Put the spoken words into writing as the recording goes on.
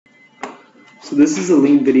So this is a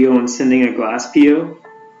lean video on sending a glass PO.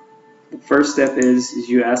 The first step is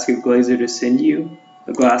you ask a glazer to send you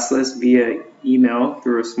a glass list via email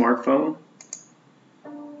through a smartphone.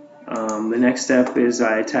 The next step is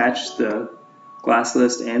I attach the glass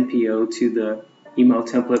list and PO to the email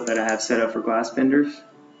template that I have set up for glass vendors.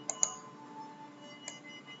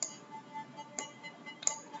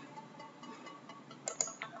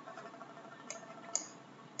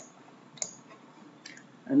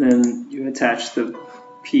 And then you attach the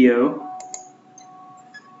PO.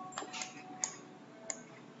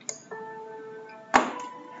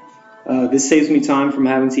 This saves me time from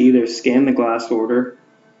having to either scan the glass order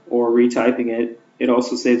or retyping it. It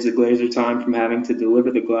also saves the glazer time from having to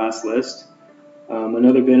deliver the glass list.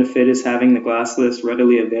 Another benefit is having the glass list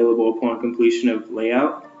readily available upon completion of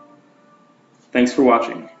layout. Thanks for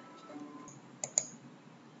watching.